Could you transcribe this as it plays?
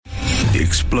The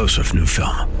explosive new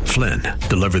film, Flynn,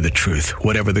 deliver the truth,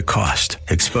 whatever the cost,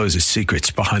 exposes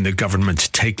secrets behind the government's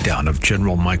takedown of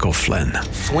General Michael Flynn.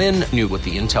 Flynn knew what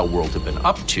the intel world had been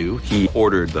up to. He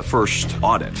ordered the first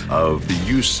audit of the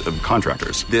use of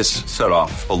contractors. This set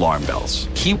off alarm bells.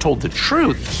 He told the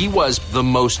truth. He was the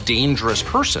most dangerous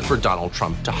person for Donald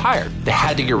Trump to hire. They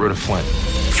had to get rid of Flynn.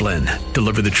 Flynn,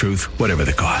 deliver the truth, whatever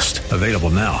the cost. Available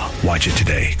now. Watch it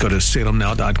today. Go to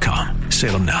salemnow.com.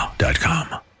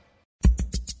 salemnow.com.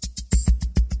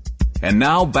 And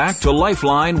now back to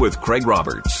Lifeline with Craig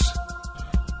Roberts.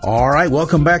 All right,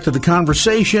 welcome back to the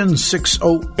conversation,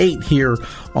 6:08 here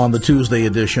on the Tuesday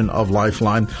edition of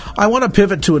Lifeline. I want to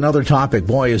pivot to another topic.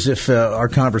 Boy, as if our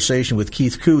conversation with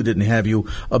Keith Koo didn't have you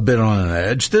a bit on an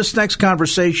edge. This next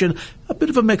conversation, a bit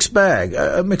of a mixed bag.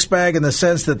 A mixed bag in the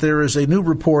sense that there is a new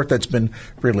report that's been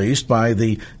released by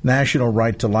the National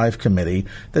Right to Life Committee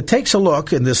that takes a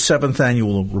look in this 7th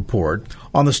annual report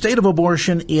on the state of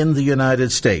abortion in the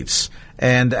United States.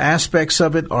 And aspects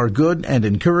of it are good and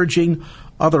encouraging.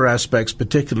 Other aspects,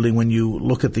 particularly when you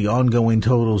look at the ongoing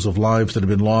totals of lives that have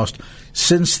been lost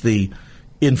since the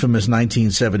infamous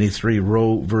 1973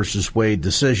 Roe versus Wade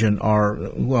decision, are,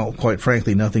 well, quite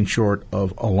frankly, nothing short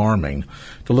of alarming.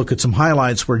 To look at some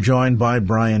highlights, we're joined by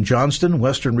Brian Johnston,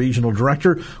 Western Regional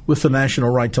Director with the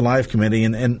National Right to Life Committee.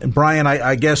 And Brian,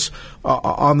 I guess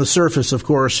on the surface, of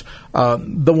course,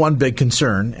 the one big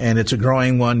concern, and it's a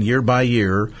growing one year by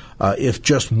year, if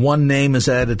just one name is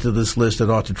added to this list, it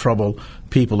ought to trouble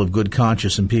people of good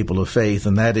conscience and people of faith,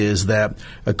 and that is that,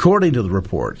 according to the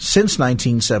report, since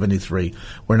 1973,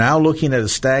 we're now looking at a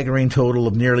staggering total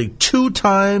of nearly 2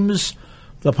 times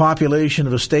the population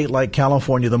of a state like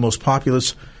California, the most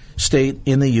populous state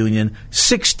in the union.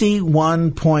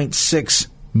 61.6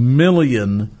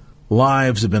 million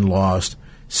lives have been lost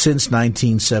since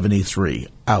 1973.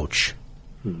 Ouch.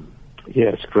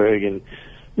 Yes, Craig, and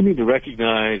we need to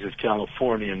recognize as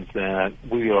Californians that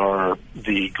we are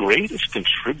the greatest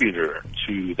contributor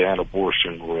to that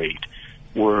abortion rate.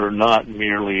 We're not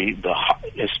merely the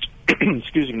highest,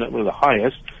 not really the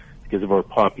highest because of our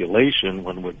population,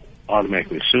 one would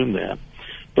automatically assume that,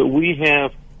 but we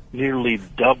have nearly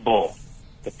double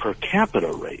the per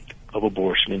capita rate of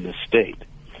abortion in this state.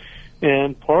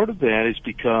 And part of that is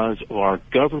because of our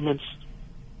government's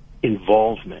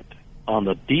involvement on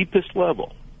the deepest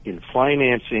level in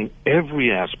financing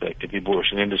every aspect of the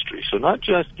abortion industry. So not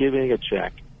just giving a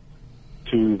check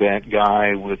to that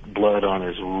guy with blood on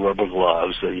his rubber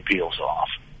gloves that he peels off,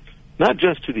 not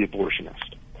just to the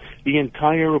abortionist. The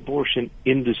entire abortion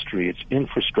industry, its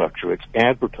infrastructure, its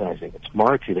advertising, its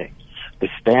marketing, the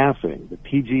staffing, the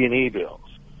PG&E bills,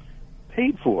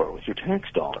 paid for with your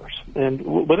tax dollars. And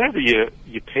whatever you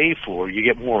pay for, you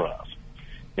get more of.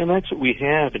 And that's what we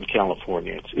have in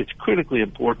California. It's critically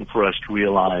important for us to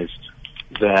realize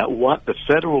that what the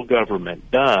federal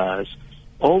government does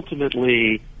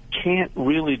ultimately can't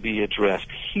really be addressed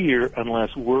here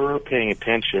unless we're paying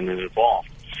attention and involved.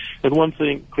 And one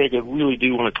thing, Craig, I really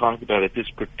do want to talk about at this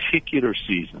particular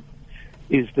season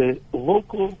is the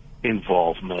local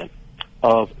involvement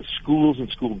of schools and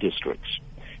school districts.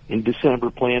 In December,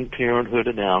 Planned Parenthood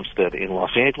announced that in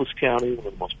Los Angeles County, one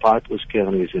of the most populous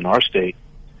counties in our state,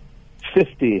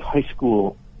 50 high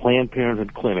school Planned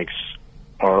Parenthood clinics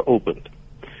are opened.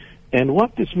 And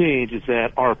what this means is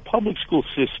that our public school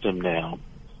system now,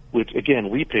 which, again,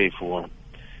 we pay for,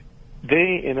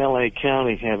 they in L.A.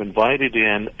 County have invited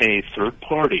in a third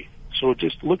party. So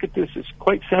just look at this. It's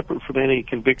quite separate from any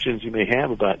convictions you may have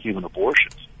about human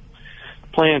abortions.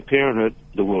 Planned Parenthood,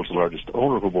 the world's largest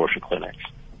owner of abortion clinics,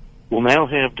 will now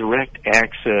have direct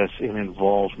access and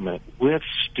involvement with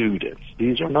students.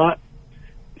 These are not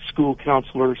school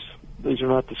counselors. These are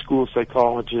not the school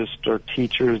psychologists or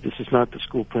teachers. This is not the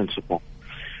school principal.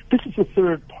 This is a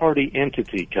third-party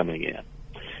entity coming in.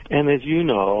 And as you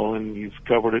know, and you've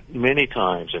covered it many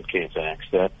times in KFAX,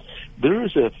 that there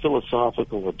is a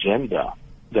philosophical agenda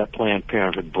that Planned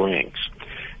Parenthood brings.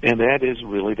 And that is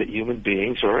really that human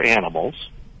beings are animals,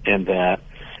 and that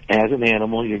as an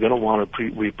animal, you're going to want to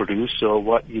reproduce. So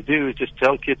what you do is just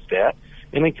tell kids that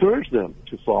and encourage them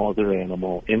to follow their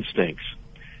animal instincts.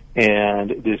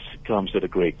 And this comes at a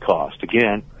great cost.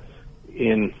 Again,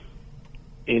 in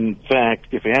fact,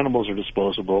 if animals are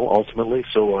disposable, ultimately,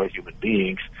 so are human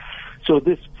beings. So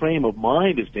this frame of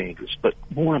mind is dangerous. But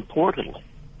more importantly,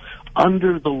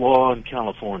 under the law in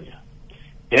California,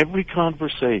 every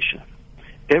conversation,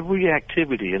 every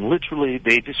activity, and literally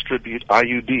they distribute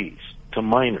IUDs to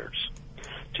minors,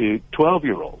 to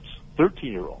 12-year-olds,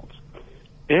 13-year-olds,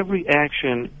 every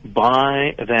action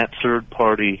by that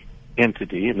third-party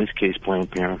entity, in this case Planned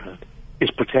Parenthood,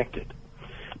 is protected.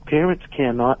 Parents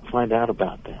cannot find out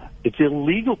about that. It's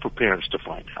illegal for parents to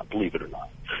find out, believe it or not.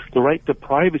 The right to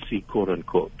privacy, quote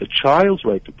unquote, the child's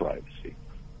right to privacy,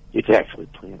 it's actually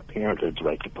Planned Parenthood's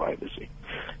right to privacy,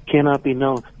 cannot be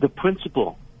known. The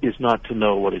principal is not to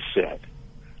know what is said.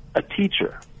 A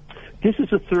teacher. This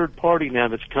is a third party now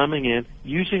that's coming in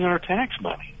using our tax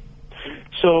money.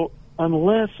 So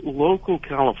unless local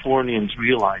Californians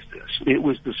realize this, it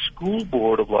was the school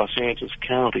board of Los Angeles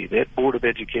County, that Board of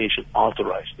Education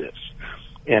authorized this.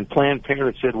 And Planned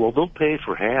Parenthood said, well, they'll pay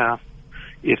for half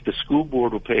if the school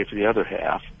board will pay for the other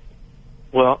half.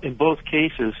 Well, in both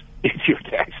cases, it's your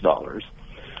tax dollars.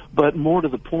 But more to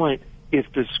the point,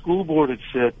 if the school board had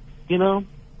said, no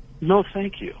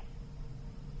thank you.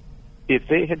 If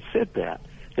they had said that,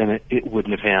 then it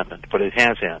wouldn't have happened. But it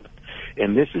has happened.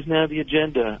 And this is now the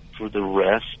agenda for the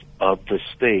rest of the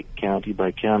state, county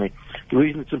by county. The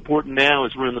reason it's important now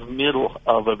is we're in the middle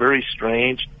of a very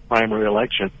strange primary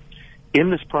election. In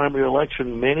this primary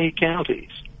election, many counties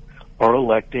are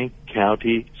electing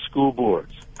county school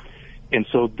boards. And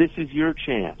so this is your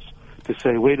chance to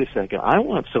say, wait a second, I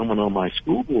want someone on my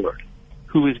school board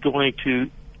who is going to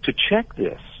check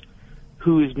this,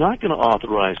 who is not going to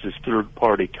authorize this third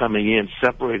party coming in,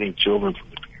 separating children from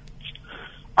the parents.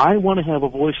 I want to have a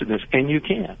voice in this, and you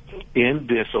can, in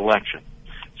this election.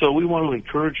 So we want to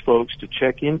encourage folks to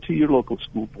check into your local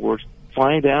school boards,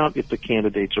 find out if the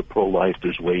candidates are pro-life.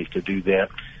 There's ways to do that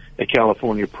at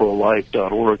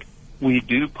CaliforniaProLife.org. We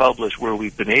do publish where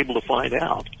we've been able to find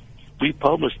out. We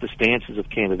publish the stances of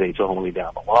candidates all the way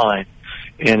down the line.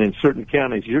 And in certain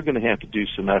counties, you're going to have to do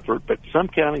some effort, but some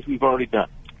counties we've already done,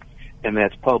 and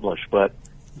that's published. But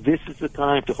this is the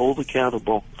time to hold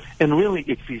accountable. And really,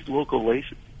 it's these local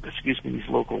races,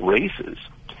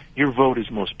 your vote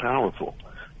is most powerful.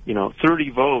 30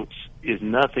 votes is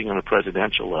nothing on a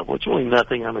presidential level. It's really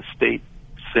nothing on a state,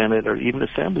 Senate, or even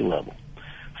assembly level.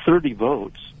 30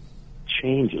 votes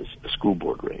changes a school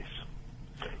board race.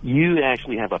 You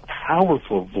actually have a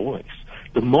powerful voice.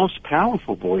 The most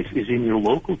powerful voice is in your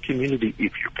local community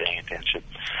if you're paying attention.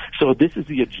 So this is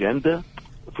the agenda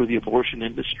for the abortion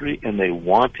industry, and they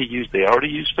already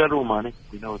use federal money.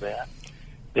 We know that.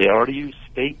 They already use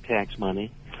state tax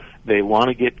money. They want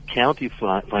to get county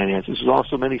finances. There's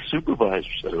also many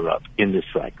supervisors that are up in this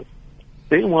cycle.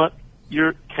 They want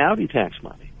your county tax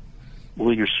money.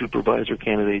 Will your supervisor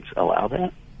candidates allow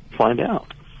that? Find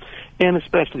out. And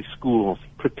especially schools,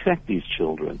 protect these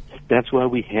children. That's why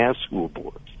we have school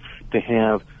boards, to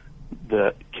have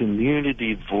the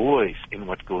community voice in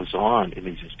what goes on in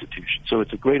these institutions. So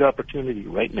it's a great opportunity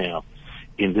right now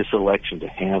in this election to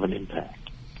have an impact.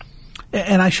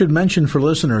 And I should mention for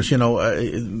listeners,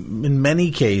 in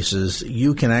many cases,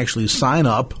 you can actually sign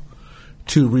up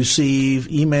to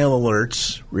receive email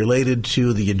alerts related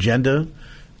to the agenda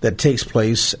that takes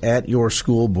place at your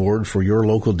school board for your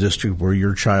local district where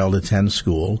your child attends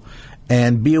school,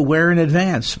 and be aware in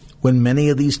advance when many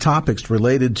of these topics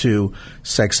related to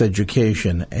sex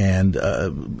education and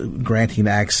granting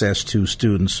access to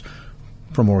students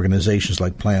from organizations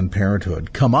like Planned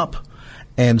Parenthood come up.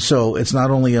 And so it's not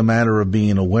only a matter of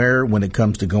being aware when it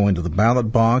comes to going to the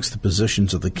ballot box, the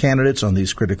positions of the candidates on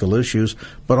these critical issues,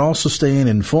 but also staying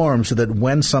informed so that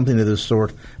when something of this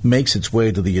sort makes its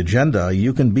way to the agenda,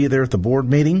 you can be there at the board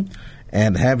meeting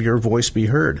and have your voice be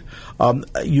heard.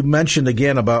 You mentioned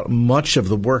again about much of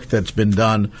the work that's been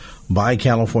done by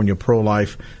California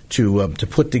Pro-Life to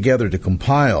put together, to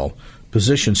compile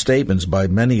position statements by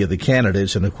many of the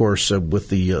candidates. And, of course, with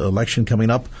the election coming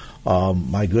up,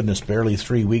 my goodness, barely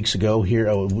 3 weeks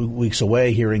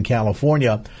away here in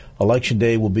California, Election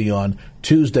Day will be on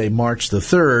Tuesday, March the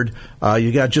 3rd.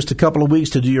 You got just a couple of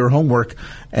weeks to do your homework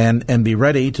and be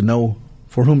ready to know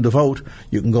for whom to vote.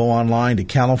 You can go online to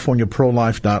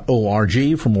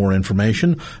CaliforniaProLife.org for more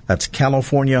information. That's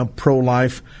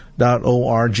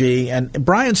CaliforniaProLife.org. And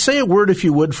Brian, say a word, if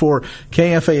you would, for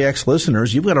KFAX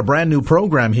listeners. You've got a brand new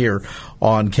program here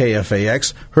on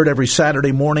KFAX, heard every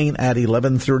Saturday morning at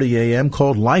 11:30 a.m.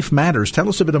 called Life Matters. Tell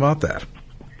us a bit about that.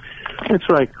 That's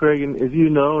right, Craig. And as you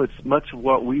know, it's much of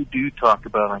what we do talk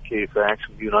about on KFAX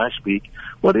when you and I speak.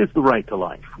 What is the right to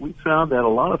life? We found that a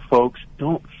lot of folks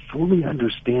don't fully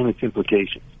understand its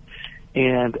implications.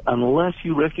 And unless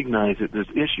you recognize it, there's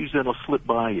issues that'll slip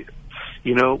by you.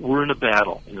 We're in a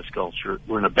battle in this culture.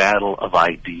 We're in a battle of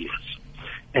ideas.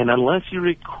 And unless you're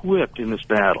equipped in this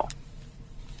battle,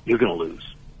 you're going to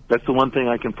lose. That's the one thing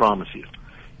I can promise you.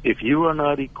 If you are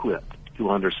not equipped to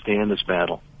understand this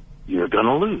battle, you're going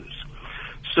to lose.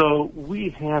 So we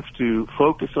have to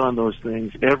focus on those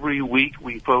things. Every week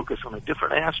we focus on a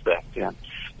different aspect. And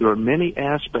there are many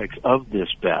aspects of this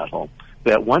battle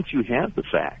that once you have the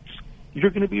facts,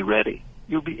 you're going to be ready.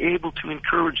 You'll be able to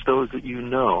encourage those that you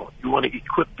know. You want to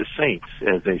equip the saints,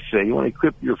 as they say. You want to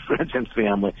equip your friends and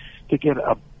family to get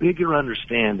a bigger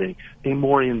understanding, a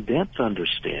more in-depth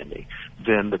understanding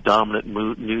than the dominant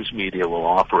news media will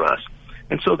offer us.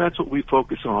 And so that's what we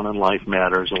focus on Life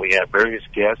Matters, and we have various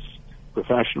guests,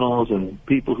 professionals, and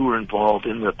people who are involved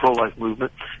in the pro-life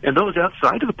movement, and those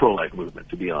outside of the pro-life movement,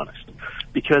 to be honest.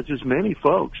 Because there's many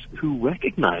folks who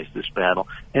recognize this battle,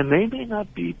 and they may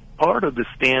not be part of the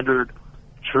standard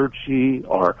churchy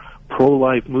or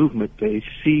pro-life movement. They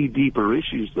see deeper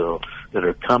issues, though, that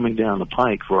are coming down the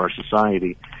pike for our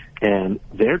society, and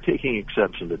they're taking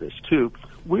exception to this, too.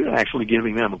 We're actually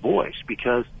giving them a voice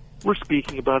because we're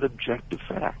speaking about objective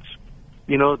facts.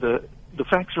 You know, the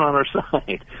facts are on our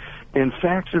side, and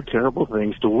facts are terrible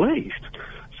things to waste.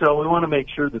 So we want to make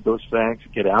sure that those facts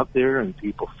get out there and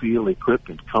people feel equipped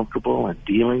and comfortable and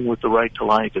dealing with the right to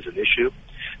life as an issue.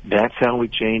 That's how we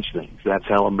change things. That's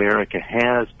how America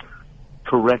has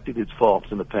corrected its faults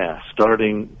in the past,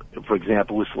 starting, for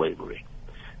example, with slavery,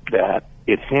 that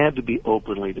it had to be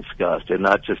openly discussed and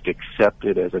not just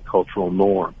accepted as a cultural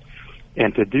norm.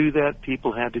 And to do that,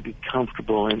 people had to be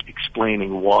comfortable in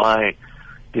explaining why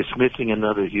dismissing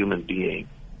another human being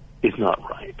is not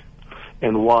right,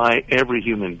 and why every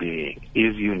human being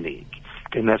is unique.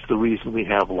 And that's the reason we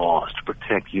have laws to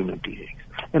protect human beings.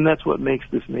 And that's what makes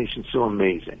this nation so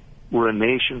amazing. We're a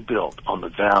nation built on the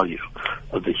value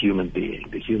of the human being,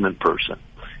 the human person.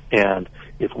 And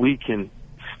if we can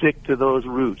stick to those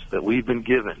roots that we've been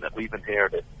given, that we've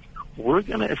inherited, we're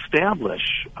going to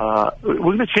establish, we're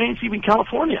going to change even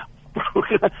California.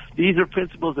 These are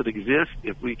principles that exist.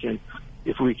 If we can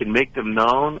make them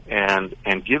known and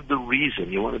give the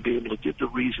reason, you want to be able to give the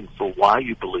reason for why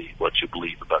you believe what you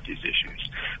believe about these issues.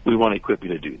 We want to equip you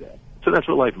to do that. So that's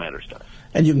what Life Matters does.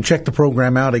 And you can check the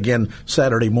program out again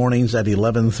Saturday mornings at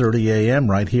 11:30 a.m.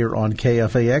 right here on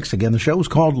KFAX. Again, the show is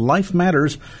called Life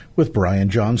Matters with Brian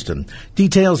Johnston.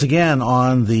 Details again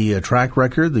on the track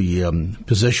record, the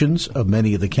positions of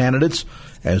many of the candidates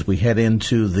as we head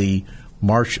into the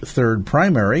March 3rd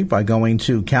primary by going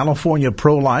to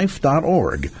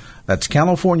CaliforniaProlife.org. That's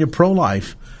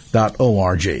CaliforniaProlife.org.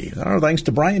 Our thanks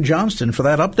to Brian Johnston for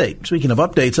that update. Speaking of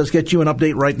updates, let's get you an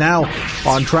update right now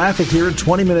on traffic here at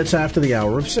 20 minutes after the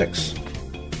hour of 6.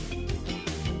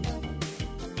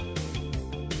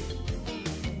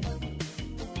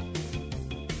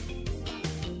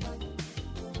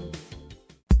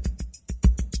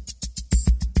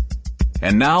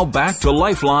 And now back to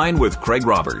Lifeline with Craig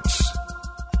Roberts.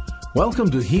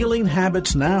 Welcome to Healing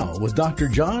Habits Now with Dr.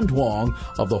 John Duong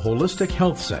of the Holistic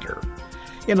Health Center.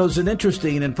 You know, there's an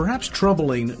interesting and perhaps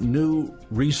troubling new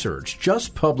research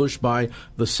just published by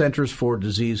the Centers for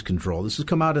Disease Control. This has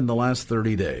come out in the last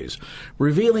 30 days,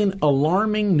 revealing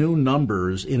alarming new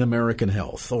numbers in American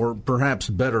health, or perhaps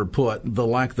better put, the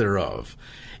lack thereof.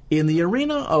 In the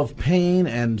arena of pain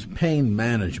and pain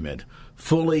management,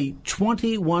 fully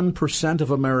 21% of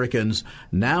Americans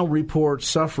now report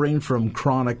suffering from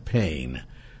chronic pain.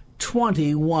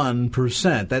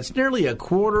 21%. That's nearly a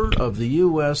quarter of the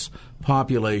U.S.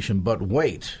 population. But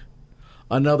wait,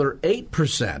 another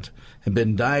 8% have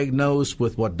been diagnosed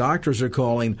with what doctors are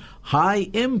calling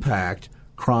high-impact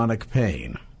chronic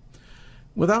pain.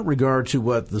 Without regard to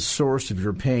what the source of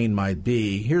your pain might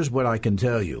be, here's what I can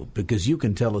tell you, because you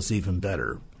can tell us even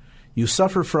better. You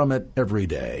suffer from it every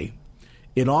day.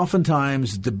 It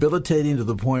oftentimes is debilitating to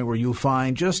the point where you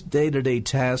find just day-to-day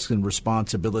tasks and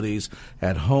responsibilities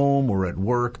at home or at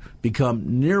work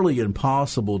become nearly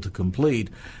impossible to complete.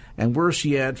 And worse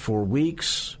yet, for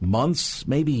weeks, months,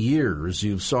 maybe years,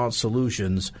 you've sought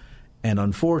solutions and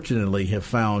unfortunately have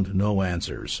found no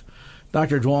answers.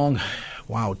 Dr. Duong,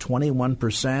 wow,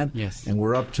 21%? Yes. And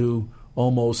we're up to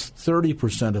almost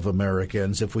 30% of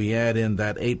Americans, if we add in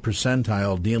that 8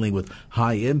 percentile dealing with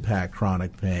high-impact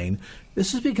chronic pain.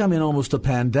 This is becoming almost a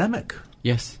pandemic.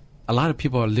 Yes. A lot of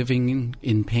people are living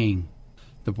in pain.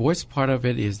 The worst part of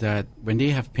it is that when they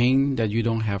have pain, that you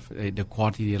don't have the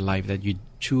quality of life that you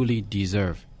truly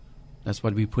deserve. That's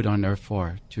what we put on earth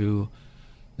for, to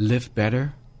live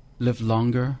better, live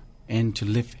longer, and to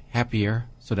live happier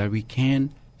so that we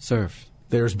can serve.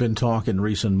 There's been talk in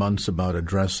recent months about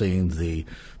addressing the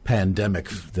pandemic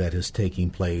that is taking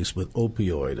place with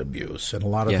opioid abuse. And a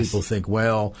lot of people think,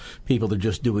 well, people are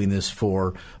just doing this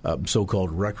for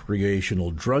so-called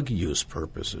recreational drug use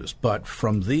purposes. But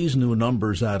from these new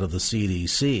numbers out of the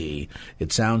CDC,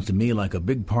 it sounds to me like a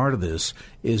big part of this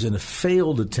is in a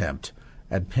failed attempt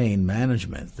at pain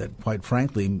management, that quite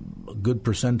frankly, a good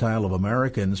percentile of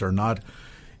Americans are not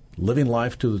living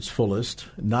life to its fullest,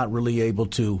 not really able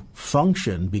to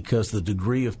function because the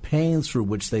degree of pain through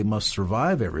which they must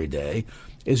survive every day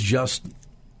is just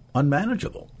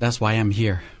unmanageable. That's why I'm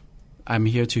here. I'm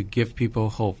here to give people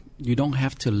hope. You don't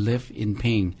have to live in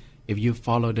pain if you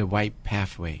follow the right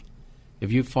pathway.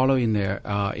 If you follow in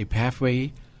a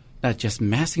pathway that's just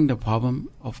masking the problem,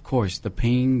 of course, the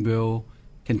pain will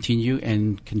continue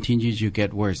and continue to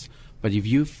get worse. But if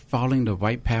you following the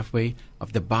right pathway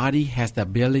of the body has the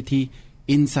ability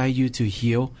inside you to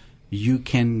heal, you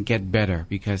can get better,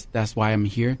 because that's why I'm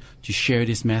here to share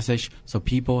this message. So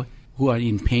people who are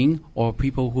in pain or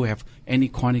people who have any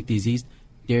chronic disease,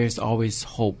 there's always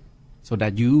hope so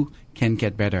that you can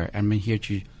get better. I'm here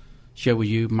to share with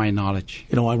you my knowledge.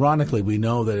 Ironically, we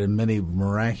know that in many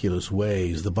miraculous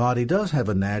ways, the body does have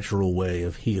a natural way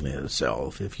of healing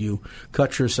itself. If you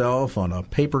cut yourself on a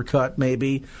paper cut,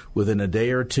 maybe, within a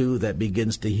day or two, that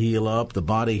begins to heal up. The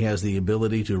body has the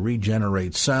ability to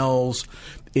regenerate cells.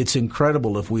 It's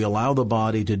incredible if we allow the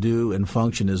body to do and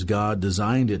function as God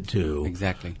designed it to.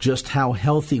 Exactly. Just how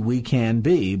healthy we can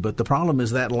be. But the problem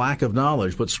is that lack of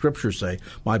knowledge. What Scriptures say,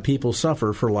 my people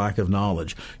suffer for lack of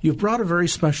knowledge. You've brought a very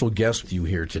special guest with you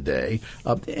here today.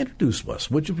 Introduce us,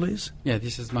 would you please? Yeah,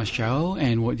 this is Marshall,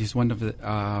 and this is one of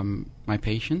my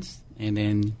patients. And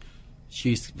then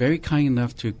she's very kind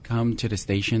enough to come to the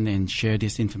station and share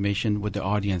this information with the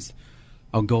audience.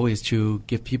 Our goal is to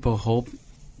give people hope.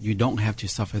 You don't have to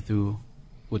suffer through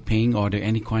with pain or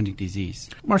any chronic disease.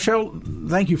 Marshall,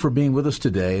 thank you for being with us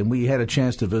today. And we had a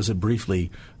chance to visit briefly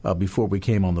before we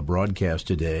came on the broadcast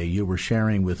today. You were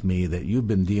sharing with me that you've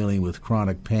been dealing with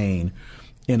chronic pain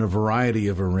in a variety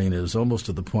of arenas, almost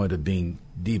to the point of being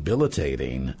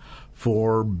debilitating,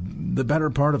 for the better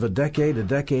part of a decade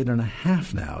and a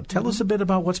half now. Tell us a bit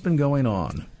about what's been going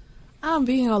on.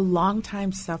 Being a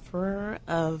longtime sufferer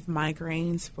of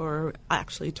migraines for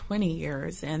actually 20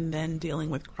 years, and then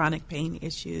dealing with chronic pain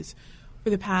issues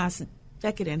for the past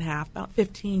decade and a half, about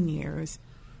 15 years,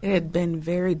 it had been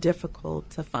very difficult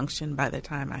to function by the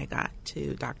time I got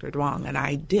to Dr. Duong. And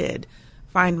I did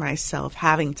find myself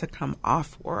having to come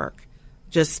off work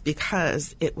just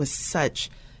because it was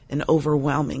such an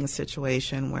overwhelming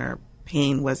situation where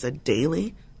pain was a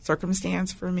daily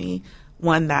circumstance for me.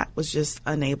 One that was just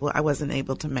I wasn't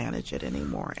able to manage it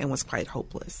anymore and was quite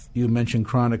hopeless. You mentioned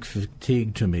chronic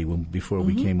fatigue to me before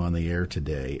we came on the air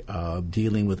today,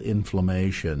 dealing with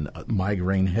inflammation,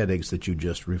 migraine headaches that you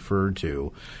just referred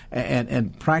to,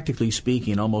 and practically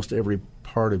speaking, almost every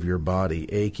part of your body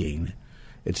aching.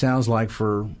 It sounds like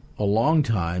for a long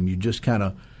time you just kind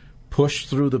of pushed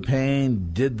through the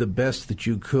pain, did the best that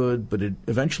you could, but it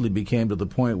eventually became to the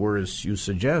point where, as you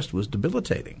suggest, was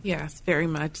debilitating. Yes, very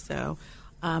much so.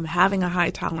 Having a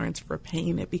high tolerance for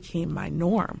pain, it became my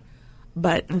norm.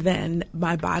 But then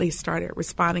my body started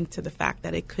responding to the fact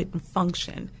that it couldn't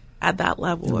function at that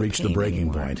level of pain. Reached the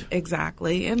breaking point.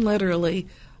 Exactly. And literally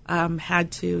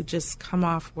had to just come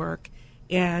off work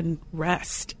and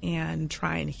rest and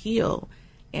try and heal.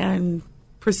 And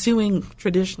pursuing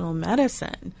traditional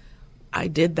medicine, I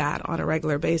did that on a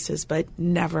regular basis, but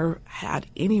never had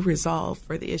any resolve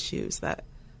for the issues that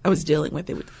I was dealing with.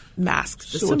 It would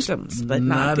mask the symptoms, but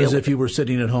not as if you were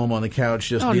sitting at home on the couch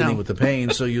just dealing with the pain.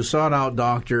 So you sought out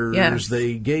doctors. Yes.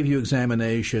 They gave you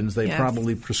examinations. They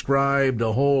probably prescribed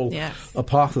a whole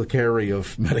apothecary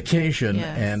of medication,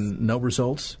 and no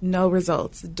results? No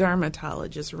results.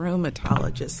 Dermatologists,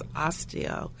 rheumatologists,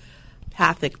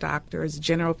 osteopathic doctors,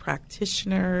 general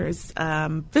practitioners,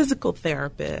 physical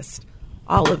therapists,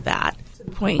 all of that, to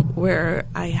the point where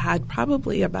I had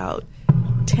probably about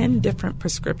 10 different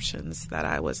prescriptions that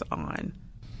I was on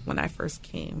when I first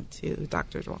came to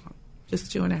Dr. Duong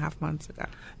just 2.5 months ago.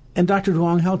 And Dr.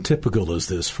 Duong, how typical is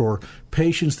this for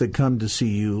patients that come to see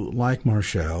you like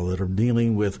Marshall that are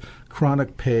dealing with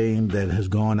chronic pain that has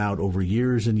gone out over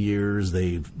years and years?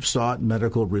 They've sought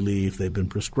medical relief, they've been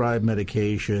prescribed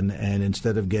medication, and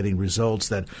instead of getting results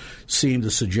that seem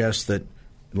to suggest that,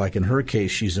 like in her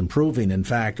case, she's improving. In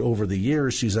fact, over the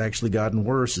years, she's actually gotten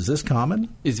worse. Is this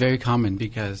common? It's very common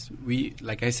because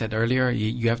like I said earlier,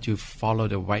 you have to follow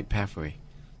the right pathway.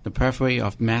 The pathway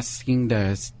of masking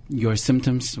your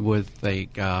symptoms with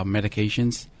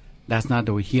medications, that's not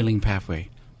the healing pathway.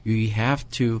 You have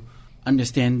to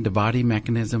understand the body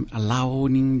mechanism,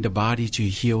 allowing the body to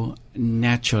heal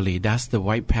naturally. That's the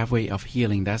right pathway of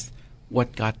healing. That's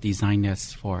what God designed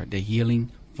us for, the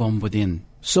healing from within.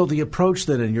 So the approach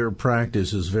then in your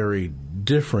practice is very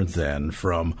different then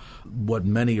from what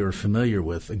many are familiar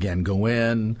with. Again, go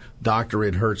in, doctor,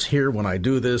 it hurts here when I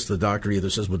do this. The doctor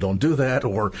either says, well, don't do that,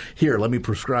 or here, let me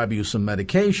prescribe you some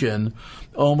medication,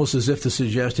 almost as if to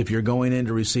suggest if you're going in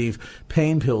to receive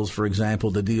pain pills, for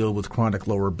example, to deal with chronic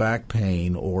lower back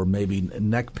pain or maybe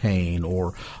neck pain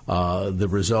or the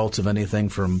results of anything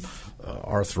from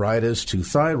arthritis to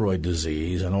thyroid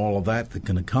disease and all of that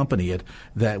can accompany it,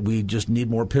 that we just need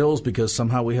more pills because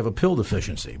somehow we have a pill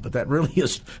deficiency. But that really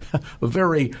is a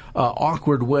very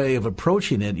awkward way of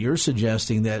approaching it. You're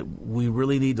suggesting that we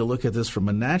really need to look at this from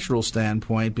a natural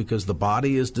standpoint because the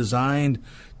body is designed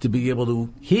to be able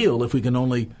to heal if we can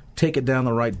only take it down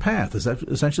the right path. Is that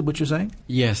essentially what you're saying?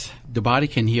 Yes, the body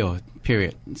can heal,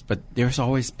 period. But there's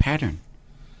always pattern.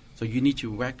 So you need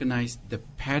to recognize the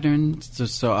patterns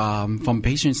from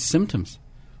patients' symptoms.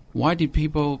 Why did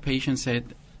patients say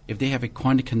if they have a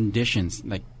chronic conditions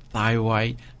like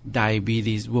thyroid,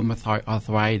 diabetes, rheumatoid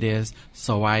arthritis,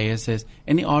 psoriasis,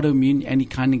 any autoimmune, any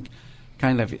kind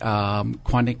of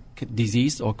chronic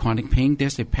disease or chronic pain,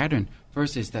 there's a pattern.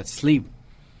 First is that sleep.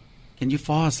 Can you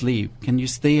fall asleep? Can you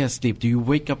stay asleep? Do you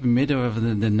wake up in the middle of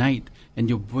the night and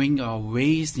your brain are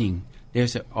racing?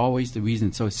 There's always the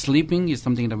reason. So sleeping is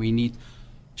something that we need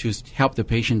to help the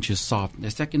patient to solve.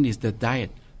 The second is the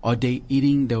diet. Are they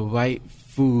eating the right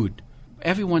food?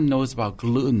 Everyone knows about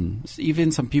gluten.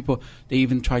 Even some people, they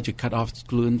even try to cut off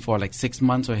gluten for like 6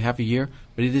 months or half a year,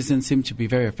 but it doesn't seem to be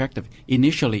very effective.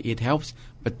 Initially, it helps,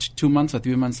 but 2 months or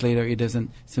 3 months later, it doesn't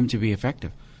seem to be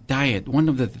effective. Diet. One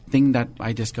of the things that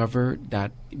I discovered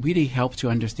that really helps to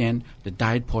understand the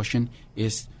diet portion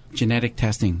is genetic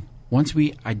testing. Once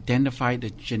we identify the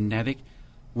genetic,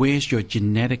 where's your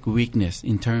genetic weakness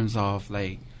in terms of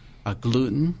like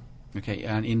gluten, okay,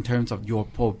 and in terms of your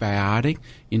probiotic,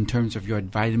 in terms of your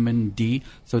vitamin D.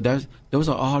 So those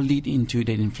are all lead into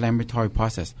the inflammatory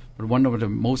process. But one of the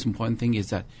most important thing is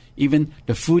that even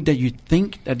the food that you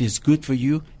think that is good for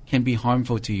you can be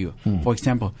harmful to you. For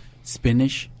example,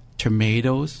 spinach,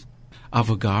 tomatoes,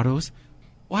 avocados.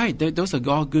 Why? Those are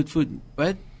all good food,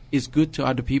 but it's good to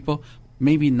other people.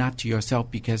 Maybe not to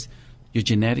yourself because your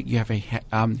genetic, you have a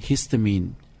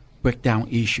histamine breakdown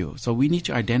issue. So we need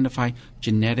to identify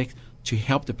genetics to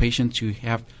help the patient to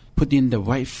have put in the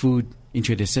right food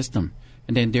into the system.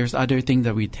 And then there's other things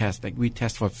that we test. Like we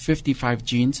test for 55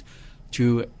 genes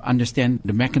to understand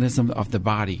the mechanism of the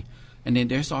body. And then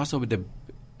there's also the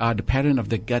pattern of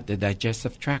the gut, the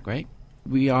digestive tract, right?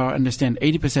 We understand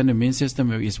 80% of the immune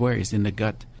system is where? It's in the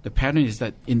gut. The pattern is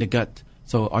that in the gut.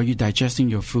 So are you digesting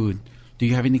your food? Do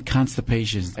you have any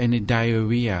constipation, any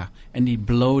diarrhea, any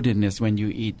bloatedness when you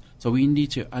eat? So we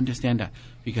need to understand that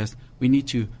because we need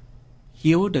to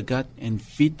heal the gut and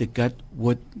feed the gut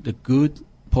with the good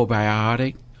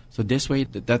probiotic. So this way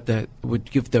that would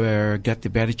give the gut the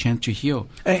better chance to heal.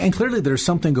 And clearly there's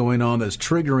something going on that's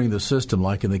triggering the system,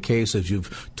 like in the case, as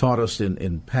you've taught us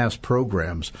in past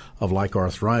programs, of like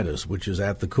arthritis, which is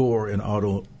at the core an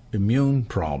autoimmune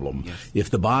problem. Yes.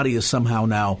 If the body is somehow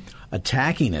now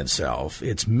attacking itself,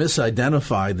 it's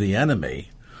misidentified the enemy.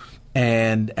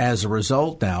 And as a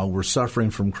result now, we're suffering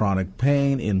from chronic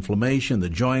pain, inflammation, the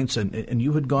joints, and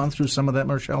you had gone through some of that,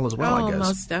 Marshall, as well, I guess.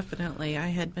 Most definitely. I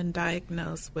had been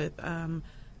diagnosed with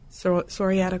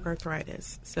psoriatic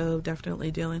arthritis, so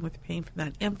definitely dealing with pain from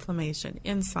that, inflammation,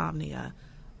 insomnia,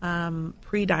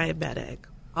 pre-diabetic.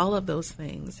 All of those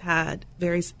things had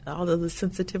all of the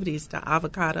sensitivities to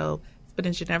avocado,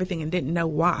 spinach, and everything, and didn't know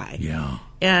why. Yeah.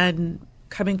 And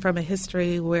coming from a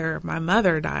history where my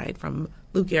mother died from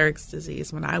Lou Gehrig's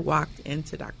disease, when I walked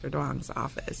into Dr. Duong's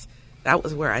office, that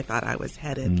was where I thought I was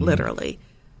headed, literally.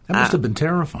 That must have been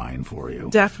terrifying for you.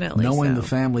 Definitely. Knowing so. The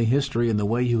family history and the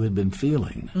way you had been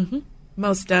feeling. Mm-hmm.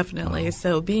 Most definitely.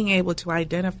 So being able to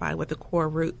identify what the core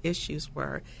root issues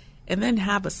were and then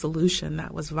have a solution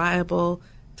that was viable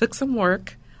took some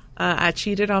work. I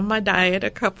cheated on my diet a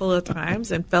couple of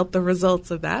times and felt the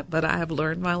results of that, but I have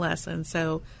learned my lesson.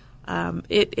 So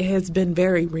it has been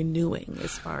very renewing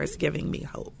as far as giving me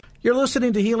hope. You're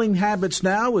listening to Healing Habits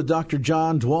Now with Dr.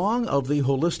 John Duong of the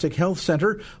Holistic Health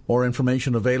Center. More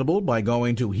information available by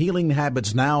going to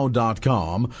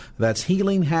healinghabitsnow.com. That's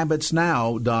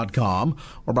healinghabitsnow.com,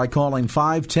 or by calling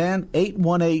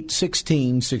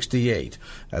 510-818-1668.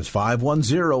 That's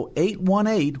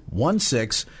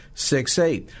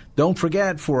 510-818-1668. Don't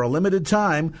forget, for a limited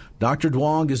time, Dr.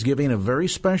 Duong is giving a very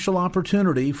special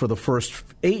opportunity for the first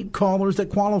 8 callers that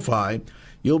qualify.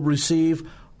 You'll receive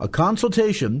a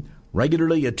consultation,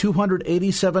 regularly a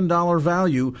 $287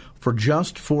 value, for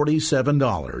just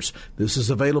 $47. This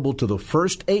is available to the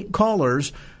first 8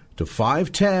 callers. to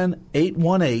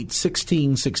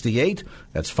 510-818-1668.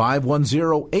 That's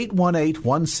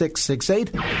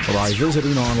 510-818-1668. Or by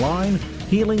visiting online,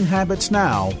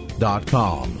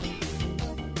 healinghabitsnow.com.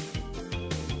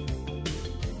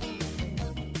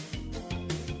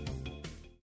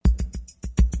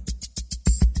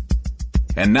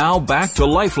 And now back to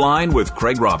Lifeline with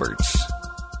Craig Roberts.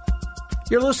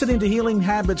 You're listening to Healing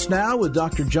Habits Now with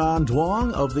Dr. John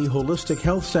Duong of the Holistic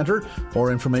Health Center. More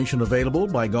information available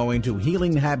by going to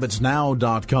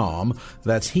healinghabitsnow.com.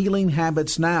 That's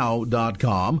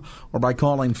healinghabitsnow.com. Or by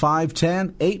calling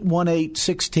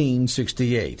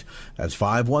 510-818-1668. That's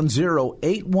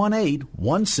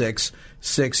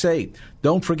 510-818-1668.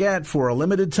 Don't forget, for a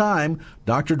limited time,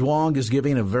 Dr. Duong is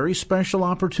giving a very special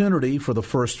opportunity for the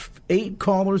first 8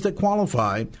 callers that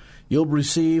qualify. You'll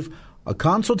receive a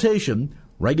consultation,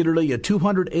 regularly a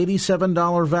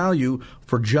 $287 value,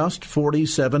 for just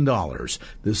 $47.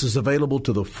 This is available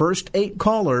to the first 8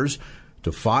 callers to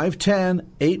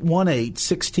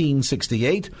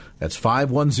 510-818-1668. That's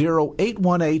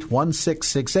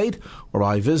 510-818-1668, or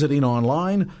by visiting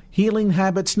online,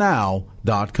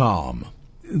 healinghabitsnow.com.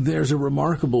 There's a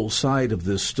remarkable side of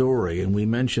this story, and we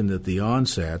mentioned at the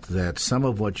onset that some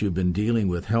of what you've been dealing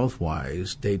with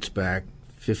health-wise dates back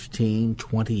 15,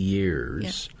 20 years.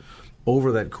 Yes.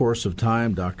 Over that course of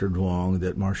time, Dr. Duong,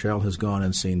 that Marshall has gone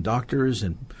and seen doctors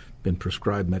and been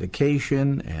prescribed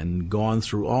medication and gone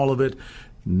through all of it.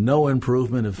 No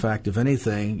improvement. In fact, if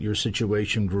anything, your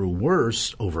situation grew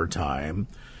worse over time.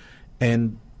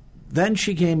 And then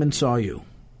she came and saw you.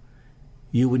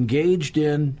 You engaged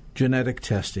in genetic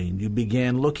testing. You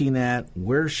began looking at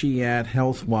where she at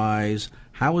health-wise,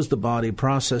 how is the body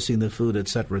processing the food, et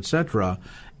cetera,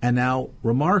 and now,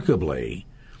 remarkably,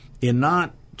 in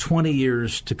not 20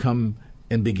 years to come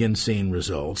and begin seeing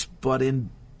results, but in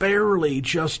barely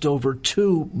just over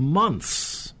 2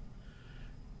 months,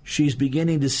 she's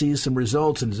beginning to see some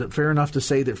results. And is it fair enough to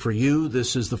say that for you,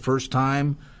 this is the first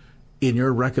time in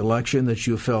your recollection that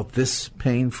you felt this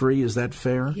pain-free? Is that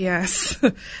fair? Yes,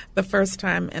 the first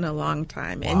time in a long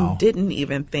time, Wow. and didn't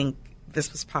even think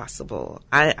this was possible.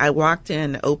 I walked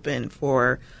in open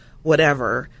for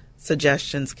whatever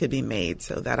suggestions could be made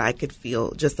so that I could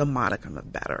feel just a modicum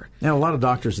of better. Now, a lot of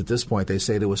doctors at this point, they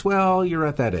say to us, well, you're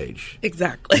at that age.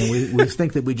 Exactly. And we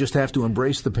think that we just have to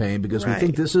embrace the pain because we Right.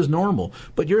 think this is normal.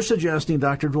 But you're suggesting,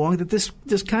 Dr. Duong, that this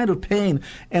kind of pain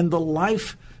and the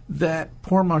life that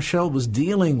poor Marshall was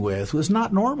dealing with was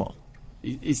not normal.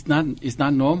 It's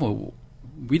not normal.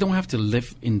 We don't have to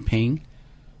live in pain.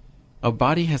 Our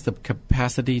body has the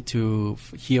capacity to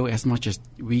heal as much as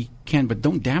we can, but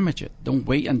don't damage it. Don't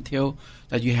wait until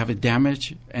that you have it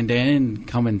damaged and then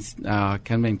come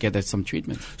and get some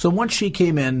treatment. So once she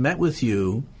came in, met with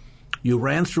you, you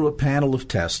ran through a panel of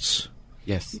tests.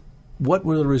 Yes. What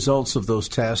were the results of those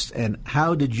tests, and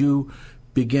how did you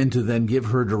begin to then give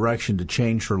her direction to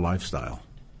change her lifestyle?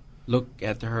 Look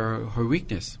at her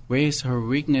weakness. Where is her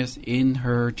weakness in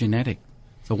her genetic?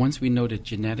 So once we know the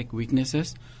genetic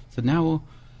weaknesses, so now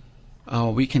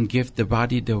we can give the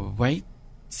body the right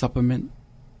supplement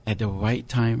at the right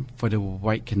time for the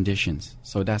right conditions.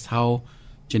 So that's how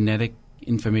genetic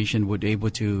information would be able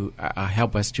to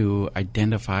help us to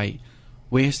identify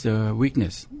where's the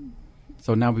weakness.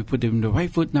 So now we put them in the right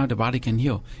foot, now the body can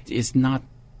heal. It's not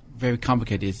very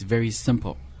complicated. It's very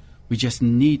simple. We just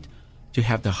need to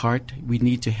have the heart. We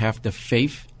need to have the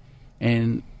faith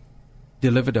and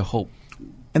deliver the hope.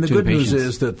 And the to good the news patients.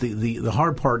 is that the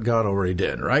hard part God already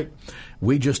did, right?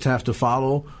 We just have to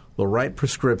follow the right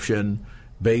prescription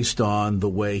based on the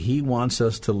way He wants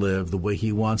us to live, the way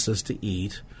He wants us to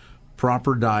eat,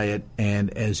 proper diet, and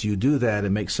as you do that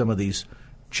and make some of these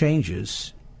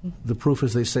changes, the proof,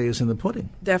 as they say, is in the pudding.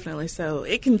 Definitely so.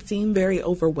 It can seem very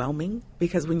overwhelming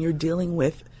because when you're dealing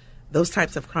with those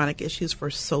types of chronic issues for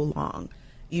so long,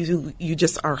 you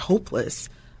just are hopeless.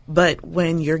 But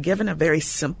when you're given a very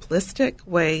simplistic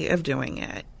way of doing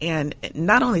it, and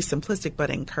not only simplistic but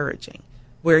encouraging,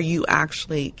 where you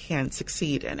actually can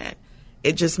succeed in it,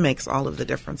 it just makes all of the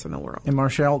difference in the world. And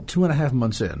Marshall, 2.5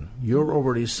 months in, you're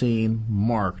already seeing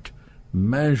marked,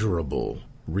 measurable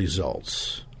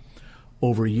results.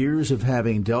 Over years of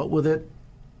having dealt with it,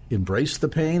 embraced the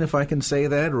pain, if I can say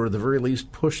that, or at the very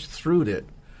least pushed through it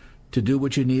to do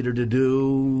what you needed to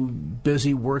do,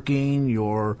 busy working,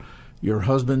 your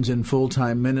husband's in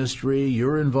full-time ministry,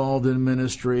 you're involved in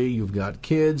ministry, you've got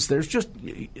kids, there's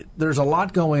a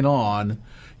lot going on.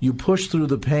 You push through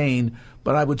the pain,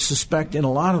 but I would suspect in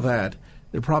a lot of that,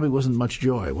 there probably wasn't much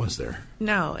joy, was there?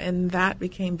 No, and that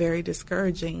became very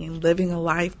discouraging. And living a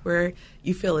life where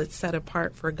you feel it's set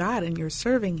apart for God and you're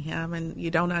serving Him and you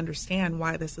don't understand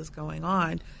why this is going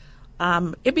on.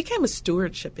 It became a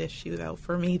stewardship issue, though,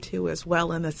 for me, too, as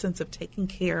well, in the sense of taking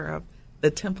care of the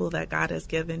temple that God has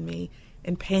given me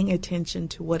and paying attention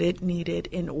to what it needed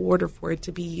in order for it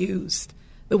to be used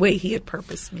the way He had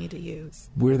purposed me to use.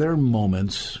 Were there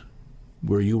moments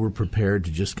where you were prepared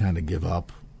to just kind of give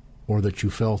up, or that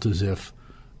you felt as if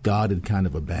God had kind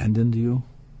of abandoned you?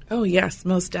 Oh, yes,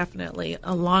 most definitely.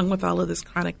 Along with all of this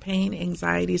chronic pain,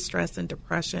 anxiety, stress, and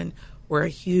depression were a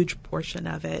huge portion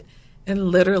of it. And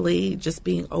literally just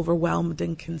being overwhelmed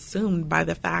and consumed by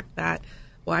the fact that,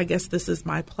 well, I guess this is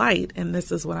my plight and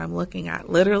this is what I'm looking at.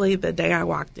 Literally the day I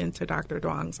walked into Dr.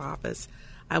 Duong's office,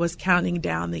 I was counting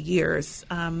down the years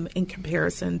in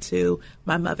comparison to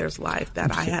my mother's life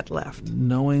that I had left.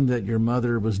 Knowing that your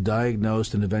mother was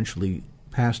diagnosed and eventually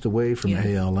passed away from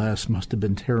ALS must have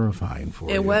been terrifying for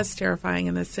you. It was terrifying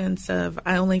in the sense of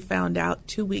I only found out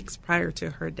 2 weeks prior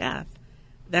to her death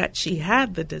that she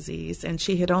had the disease, and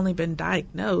she had only been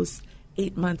diagnosed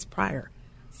 8 months prior.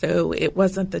 So it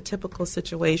wasn't the typical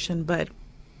situation, but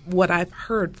what I've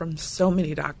heard from so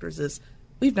many doctors is,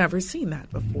 we've never seen that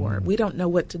before. Mm-hmm. We don't know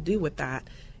what to do with that.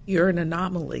 You're an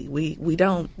anomaly.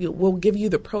 We'll give you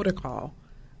the protocol,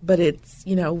 but it's,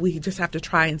 we just have to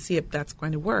try and see if that's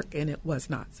going to work, and it was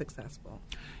not successful.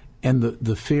 And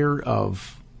the fear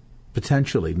of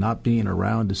potentially not being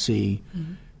around to see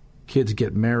kids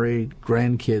get married,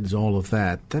 grandkids, all of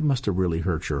that must have really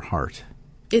hurt your heart.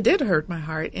 It did hurt my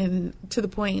heart, and to the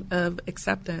point of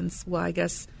acceptance. Well, I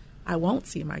guess I won't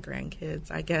see my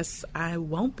grandkids. I guess I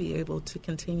won't be able to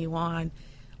continue on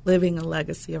living a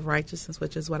legacy of righteousness,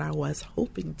 which is what I was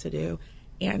hoping to do,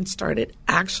 and started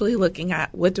actually looking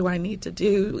at what do I need to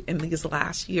do in these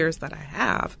last years that I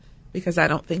have, because I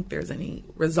don't think there's any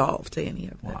resolve to any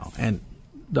of this. Wow. And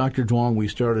Dr. Duong, we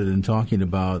started in talking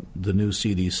about the new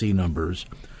CDC numbers.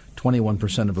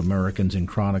 21% of Americans in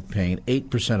chronic pain,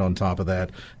 8% on top of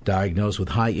that diagnosed with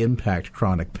high-impact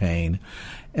chronic pain.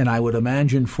 And I would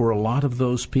imagine for a lot of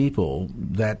those people,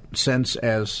 that sense,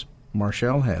 as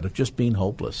Marshall had, of just being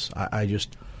hopeless. I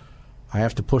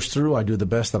have to push through. I do the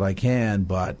best that I can,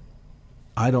 but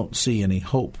I don't see any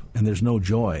hope, and there's no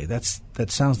joy. That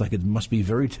sounds like it must be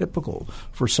very typical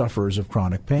for sufferers of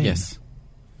chronic pain. Yes.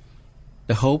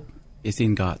 The hope is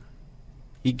in God.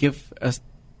 He gives us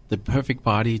the perfect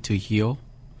body to heal.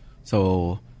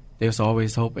 So there's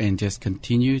always hope, and just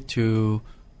continue to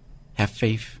have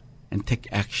faith and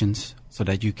take actions so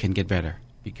that you can get better.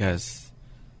 Because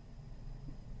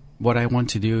what I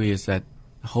want to do is that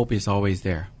hope is always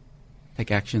there.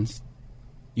 Take actions,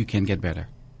 you can get better.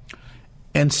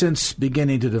 And since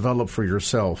beginning to develop for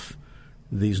yourself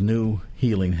these new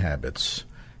healing habits,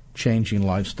 changing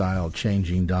lifestyle,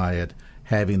 changing diet,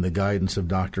 having the guidance of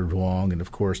Dr. Duong, and,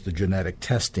 of course, the genetic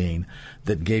testing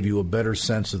that gave you a better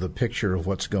sense of the picture of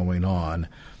what's going on,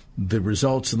 the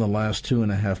results in the last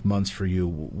 2.5 months for you,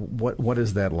 what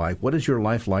is that like? What is your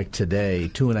life like today,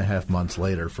 2.5 months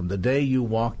later, from the day you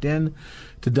walked in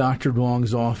to Dr.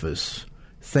 Duong's office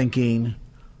thinking,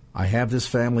 I have this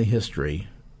family history,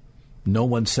 no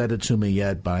one said it to me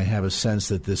yet, but I have a sense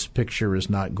that this picture is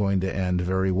not going to end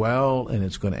very well, and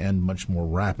it's going to end much more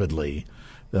rapidly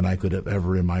than I could have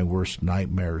ever in my worst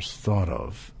nightmares thought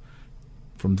of.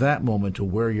 From that moment to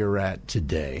where you're at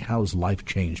today, how has life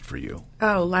changed for you?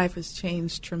 Oh, life has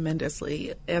changed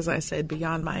tremendously, as I said,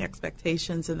 beyond my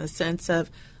expectations, in the sense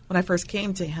of when I first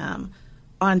came to him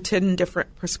on 10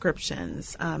 different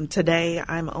prescriptions. Today,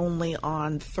 I'm only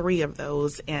on 3 of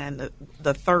those, and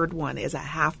the third one is a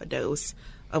half a dose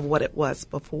of what it was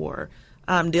before.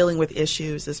 Dealing with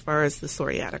issues as far as the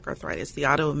psoriatic arthritis, the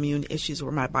autoimmune issues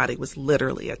where my body was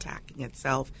literally attacking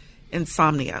itself,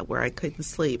 insomnia where I couldn't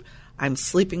sleep. I'm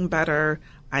sleeping better.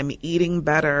 I'm eating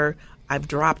better. I've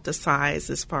dropped a size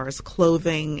as far as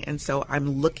clothing, and so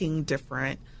I'm looking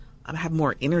different. I have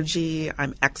more energy.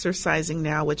 I'm exercising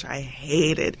now, which I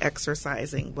hated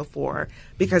exercising before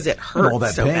because it hurt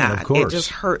so bad. It just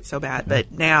hurt so bad. Yeah.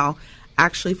 But now,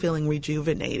 actually feeling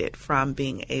rejuvenated from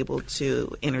being able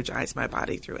to energize my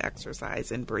body through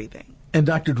exercise and breathing. And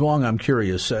Dr. Duong, I'm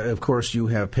curious, of course, you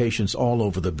have patients all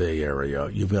over the Bay Area.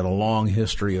 You've got a long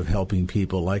history of helping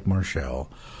people like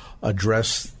Marshall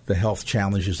address the health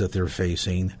challenges that they're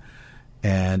facing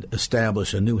and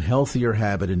establish a new healthier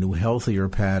habit, a new healthier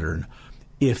pattern.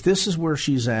 If this is where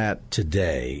she's at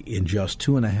today in just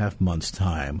 2.5 months'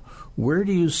 time, where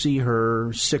do you see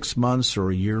her 6 months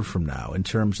or a year from now in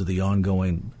terms of the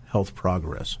ongoing health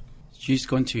progress? She's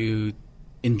going to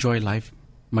enjoy life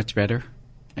much better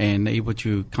and able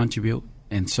to contribute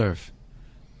and serve.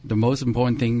 The most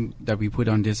important thing that we put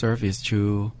on this earth is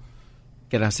to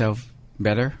get ourselves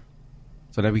better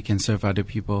so that we can serve other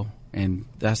people, and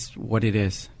that's what it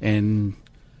is. And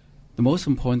the most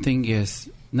important thing is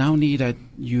not only that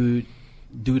you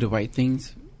do the right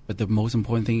things, but the most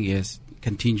important thing is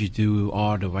continue to do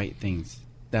all the right things.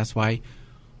 That's why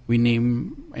we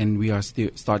name, and we are still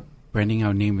start branding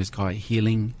our name, is called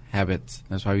Healing Habits.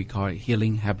 That's why we call it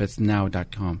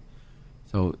healinghabitsnow.com.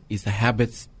 So it's the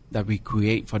habits that we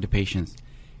create for the patients.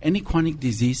 Any chronic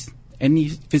disease, any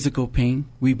physical pain,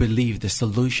 we believe the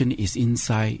solution is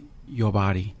inside your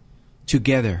body.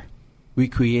 Together, we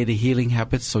create a healing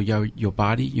habit so your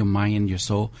body, your mind, and your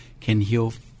soul can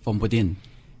heal from within.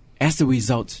 As a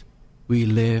result, we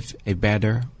live a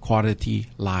better quality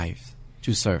life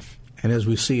to serve. And as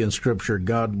we see in Scripture,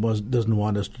 God doesn't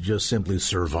want us to just simply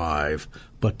survive,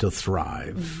 but to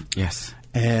thrive. Yes.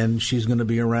 And she's going to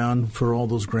be around for all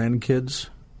those grandkids,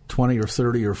 20 or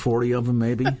 30 or 40 of them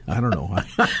maybe. I don't know.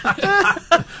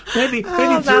 maybe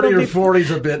 30 or 40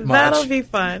 is a bit much. That'll be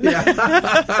fun.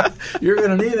 Yeah. You're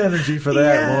going to need energy for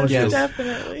that, won't you? Yes,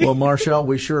 definitely. Well, Marshall,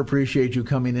 we sure appreciate you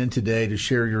coming in today to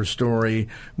share your story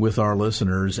with our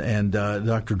listeners. And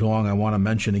Dr. Duong, I want to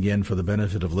mention again for the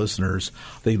benefit of listeners,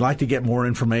 if they'd like to get more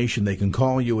information, they can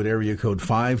call you at area code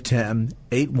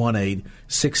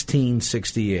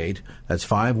 510-818-1668. That's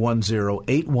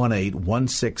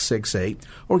 510-818-1668.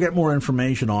 Or get more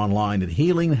information online at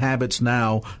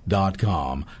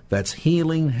healinghabitsnow.com. That's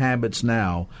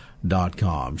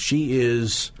healinghabitsnow.com. She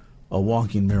is a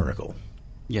walking miracle.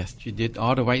 Yes, she did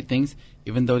all the right things,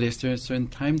 even though there's a certain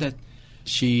time that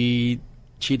she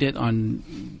cheated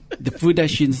on the food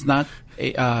that she's not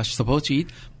supposed to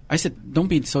eat. I said, don't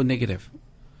be so negative.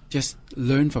 Just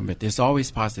learn from it. It's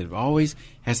always positive. Always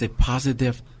has a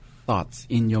positive thoughts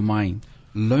in your mind.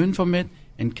 Learn from it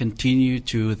and continue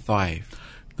to thrive.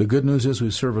 The good news is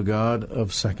we serve a God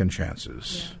of second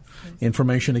chances. Yes.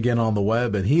 Information again on the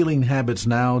web at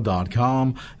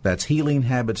healinghabitsnow.com. That's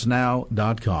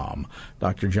healinghabitsnow.com.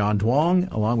 Dr. John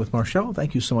Duong, along with Marshall,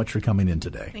 thank you so much for coming in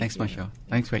today. Thanks, Marshall.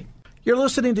 Thanks, Ray. You're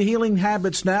listening to Healing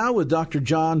Habits Now with Dr.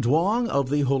 John Duong of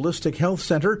the Holistic Health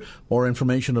Center. More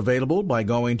information available by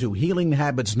going to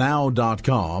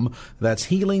healinghabitsnow.com. That's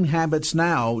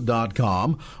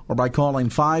healinghabitsnow.com. Or by calling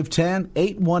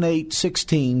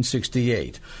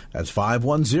 510-818-1668. That's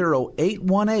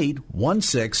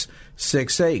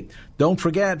 510-818-1668. Don't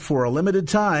forget, for a limited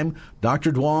time,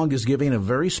 Dr. Duong is giving a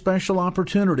very special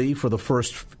opportunity for the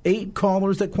first 8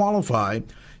 callers that qualify.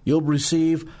 You'll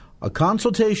receive a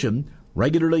consultation,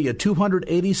 regularly a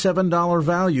 $287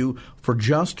 value, for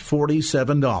just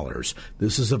 $47.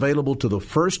 This is available to the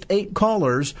first 8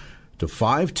 callers to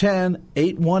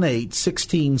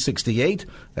 510-818-1668.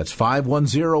 That's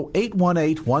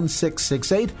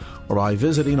 510-818-1668, or by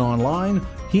visiting online,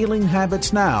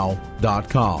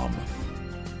 healinghabitsnow.com.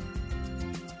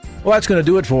 Well, that's going to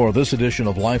do it for this edition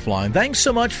of Lifeline. Thanks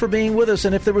so much for being with us.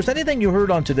 And if there was anything you heard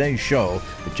on today's show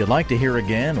that you'd like to hear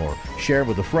again or share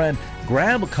with a friend,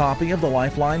 grab a copy of the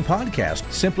Lifeline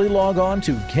podcast. Simply log on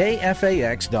to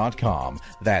KFAX.com.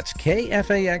 That's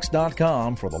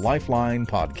KFAX.com for the Lifeline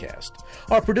podcast.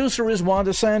 Our producer is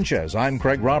Wanda Sanchez. I'm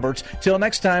Craig Roberts. Till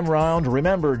next time round,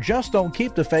 remember, just don't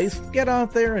keep the faith. Get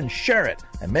out there and share it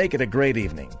and make it a great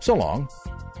evening. So long.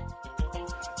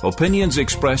 Opinions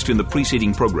expressed in the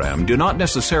preceding program do not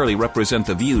necessarily represent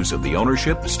the views of the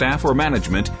ownership, staff, or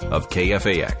management of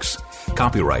KFAX.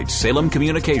 Copyright Salem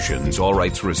Communications, all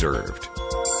rights reserved.